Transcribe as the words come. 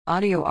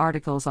Audio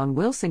articles on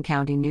Wilson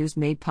County News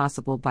made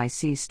possible by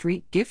C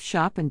Street Gift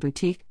Shop and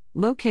Boutique,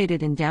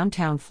 located in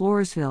downtown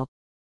Floresville.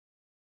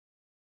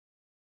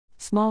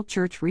 Small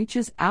church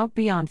reaches out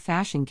beyond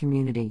Fasching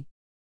community.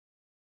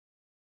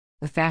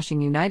 The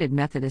Fasching United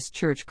Methodist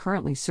Church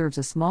currently serves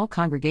a small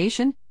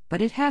congregation,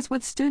 but it has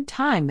withstood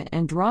time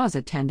and draws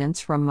attendance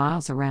from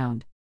miles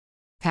around.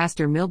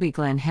 Pastor Milby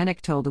Glenn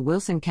Hennick told the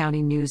Wilson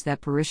County News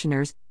that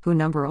parishioners, who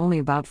number only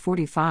about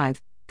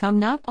 45, come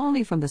not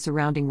only from the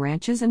surrounding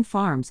ranches and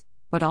farms,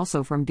 but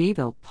also from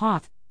Beeville,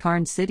 Poth,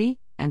 Karnes City,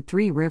 and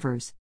Three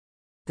Rivers.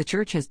 The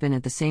church has been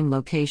at the same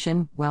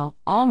location, well,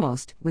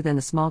 almost, within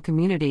the small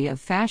community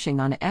of Fasching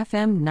on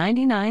FM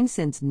 99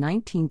 since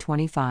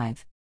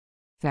 1925.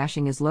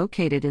 Fasching is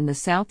located in the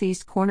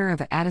southeast corner of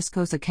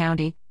Atascosa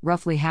County,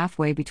 roughly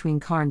halfway between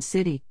Karnes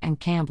City and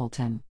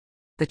Campbellton.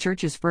 The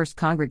church's first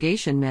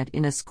congregation met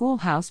in a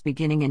schoolhouse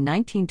beginning in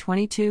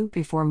 1922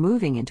 before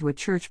moving into a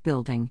church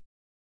building.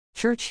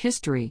 Church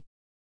history.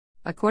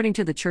 According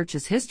to the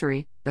church's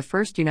history, the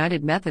First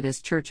United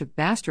Methodist Church of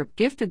Bastrop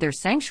gifted their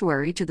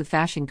sanctuary to the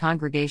Fasching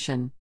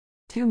congregation.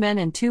 2 men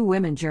and 2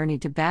 women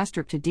journeyed to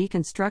Bastrop to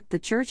deconstruct the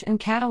church and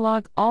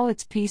catalog all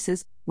its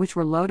pieces, which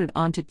were loaded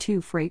onto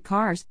 2 freight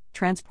cars,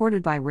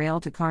 transported by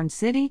rail to Karnes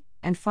City,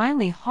 and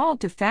finally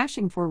hauled to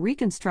Fasching for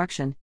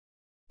reconstruction.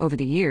 Over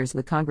the years,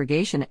 the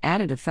congregation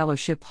added a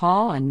fellowship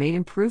hall and made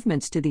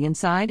improvements to the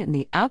inside and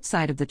the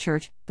outside of the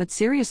church, but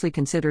seriously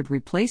considered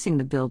replacing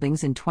the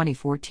buildings in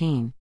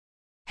 2014.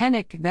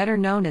 Hennick, better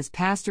known as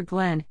Pastor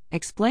Glenn,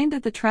 explained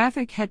that the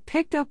traffic had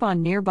picked up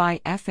on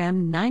nearby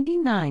FM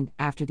 99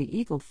 after the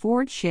Eagle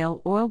Ford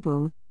shale oil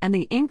boom, and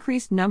the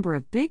increased number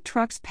of big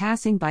trucks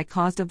passing by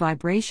caused a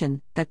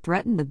vibration that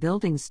threatened the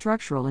building's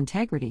structural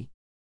integrity.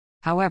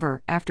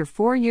 However, after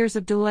 4 years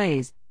of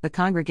delays, the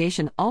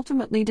congregation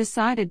ultimately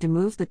decided to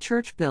move the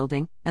church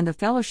building and the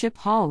fellowship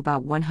hall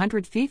about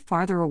 100 feet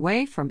farther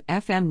away from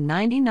FM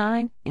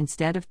 99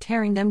 instead of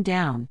tearing them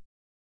down.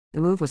 The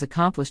move was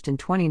accomplished in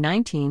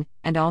 2019,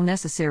 and all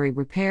necessary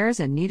repairs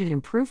and needed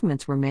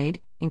improvements were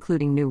made,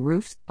 including new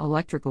roofs,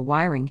 electrical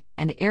wiring,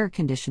 and air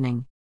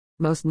conditioning.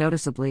 Most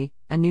noticeably,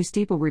 a new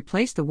steeple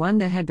replaced the one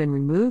that had been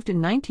removed in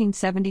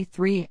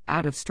 1973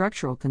 out of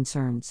structural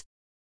concerns.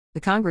 The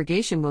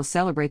congregation will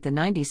celebrate the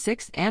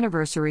 96th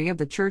anniversary of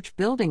the church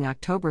building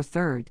October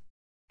 3rd.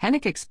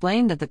 Hennick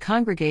explained that the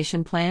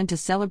congregation planned to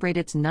celebrate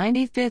its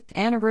 95th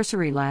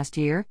anniversary last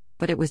year,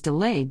 but it was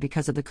delayed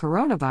because of the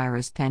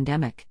coronavirus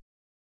pandemic.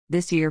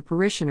 This year,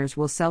 parishioners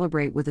will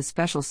celebrate with a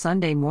special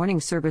Sunday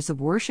morning service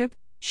of worship,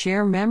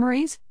 share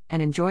memories,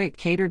 and enjoy a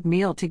catered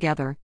meal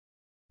together.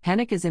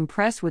 Hennick is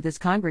impressed with his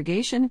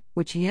congregation,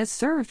 which he has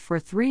served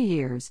for 3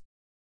 years.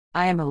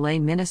 "I am a lay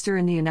minister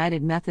in the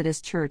United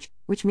Methodist Church,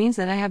 which means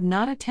that I have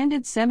not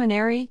attended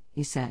seminary,"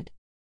 he said.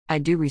 "I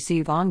do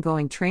receive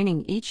ongoing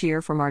training each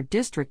year from our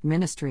district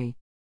ministry."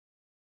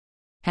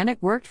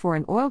 Hennick worked for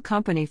an oil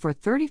company for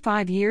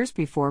 35 years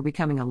before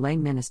becoming a lay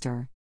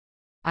minister.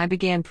 "I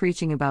began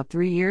preaching about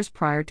 3 years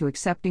prior to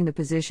accepting the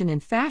position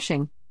in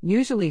Fasching,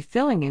 usually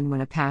filling in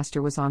when a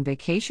pastor was on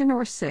vacation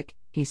or sick,"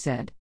 he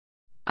said.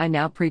 "I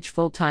now preach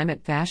full-time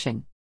at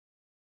Fasching."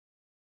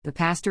 The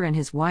pastor and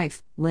his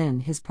wife, Lynn,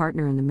 his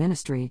partner in the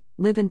ministry,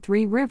 live in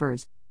Three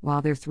Rivers,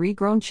 while their 3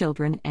 grown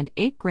children and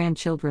 8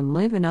 grandchildren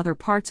live in other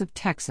parts of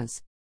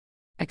Texas.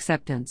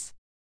 Acceptance.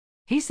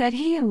 He said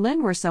he and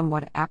Lynn were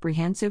somewhat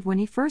apprehensive when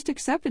he first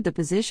accepted the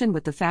position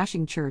with the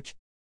Fasching Church.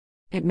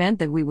 It meant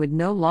that we would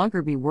no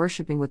longer be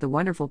worshiping with the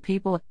wonderful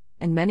people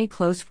and many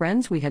close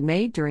friends we had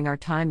made during our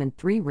time in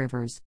Three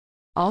Rivers.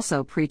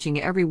 Also, preaching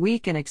every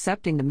week and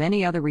accepting the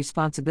many other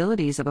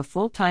responsibilities of a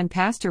full-time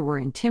pastor were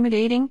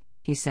intimidating,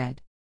 he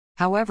said.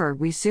 However,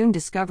 we soon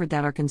discovered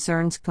that our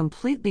concerns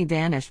completely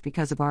vanished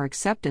because of our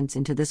acceptance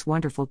into this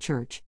wonderful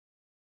church.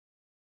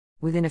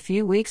 Within a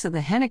few weeks of the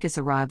Hennick's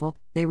arrival,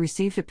 they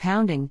received a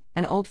pounding,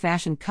 an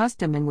old-fashioned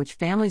custom in which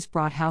families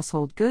brought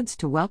household goods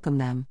to welcome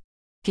them.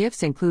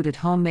 Gifts included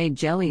homemade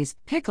jellies,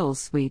 pickles,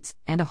 sweets,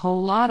 and a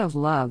whole lot of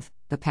love,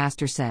 the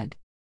pastor said.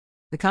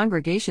 The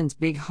congregation's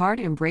big heart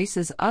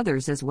embraces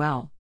others as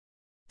well.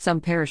 Some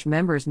parish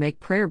members make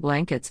prayer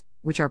blankets,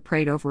 which are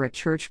prayed over at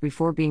church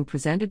before being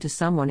presented to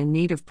someone in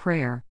need of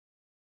prayer.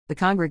 The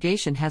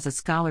congregation has a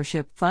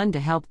scholarship fund to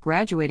help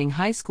graduating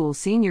high school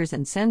seniors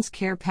and sends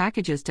care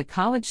packages to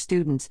college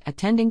students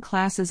attending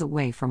classes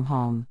away from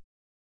home.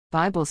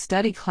 Bible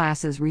study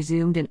classes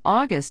resumed in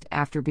August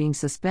after being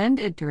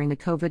suspended during the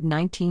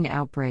COVID-19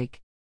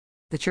 outbreak.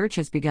 The church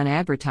has begun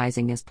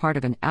advertising as part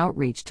of an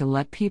outreach to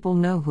let people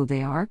know who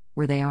they are,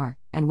 where they are,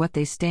 and what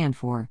they stand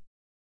for.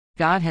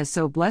 "God has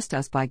so blessed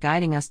us by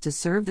guiding us to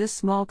serve this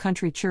small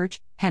country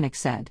church," Hennick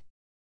said.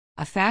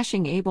 A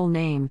Fasching-able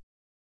name.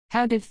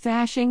 How did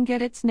Fasching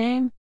get its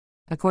name?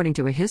 According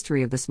to a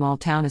history of the small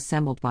town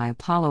assembled by a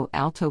Palo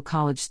Alto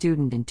College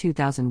student in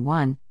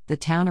 2001, the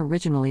town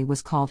originally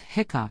was called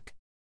Hickok.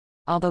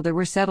 Although there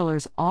were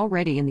settlers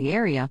already in the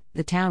area,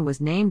 the town was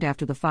named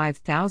after the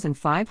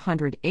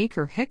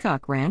 5,500-acre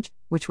Hickok Ranch,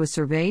 which was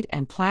surveyed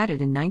and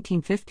platted in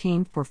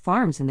 1915 for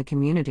farms in the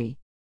community.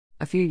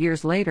 A few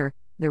years later,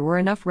 There were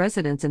enough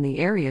residents in the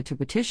area to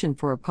petition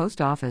for a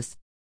post office.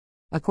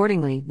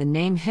 Accordingly, the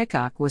name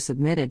Hickok was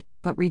submitted,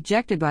 but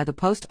rejected by the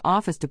Post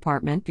Office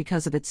Department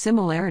because of its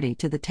similarity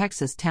to the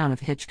Texas town of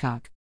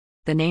Hitchcock.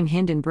 The name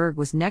Hindenburg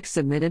was next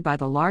submitted by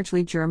the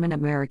largely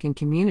German-American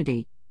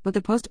community, but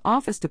the Post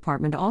Office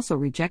Department also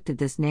rejected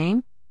this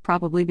name,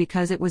 probably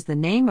because it was the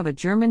name of a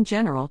German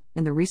general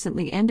in the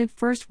recently ended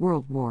First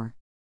World War.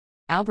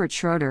 Albert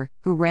Schroeder,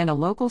 who ran a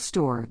local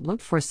store,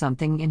 looked for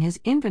something in his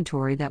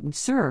inventory that would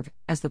serve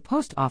as the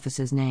post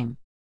office's name.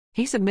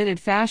 He submitted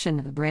Fashion,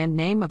 the brand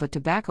name of a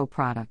tobacco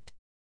product.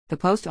 The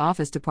Post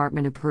Office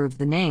Department approved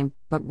the name,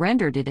 but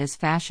rendered it as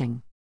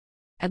Fashing.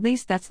 At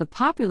least that's the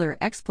popular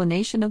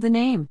explanation of the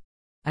name.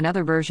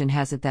 Another version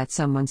has it that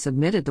someone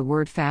submitted the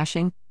word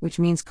Fasching, which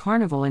means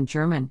carnival in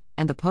German,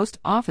 and the Post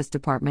Office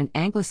Department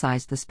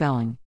anglicized the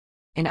spelling.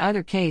 In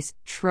either case,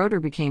 Schroeder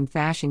became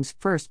Fashing's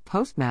first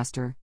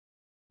postmaster.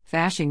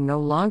 Fashing no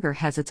longer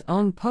has its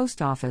own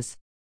post office.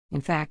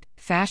 In fact,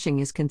 Fashing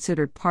is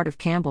considered part of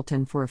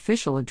Campbellton for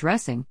official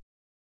addressing.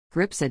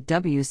 Grips at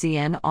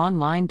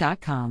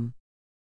WCNonline.com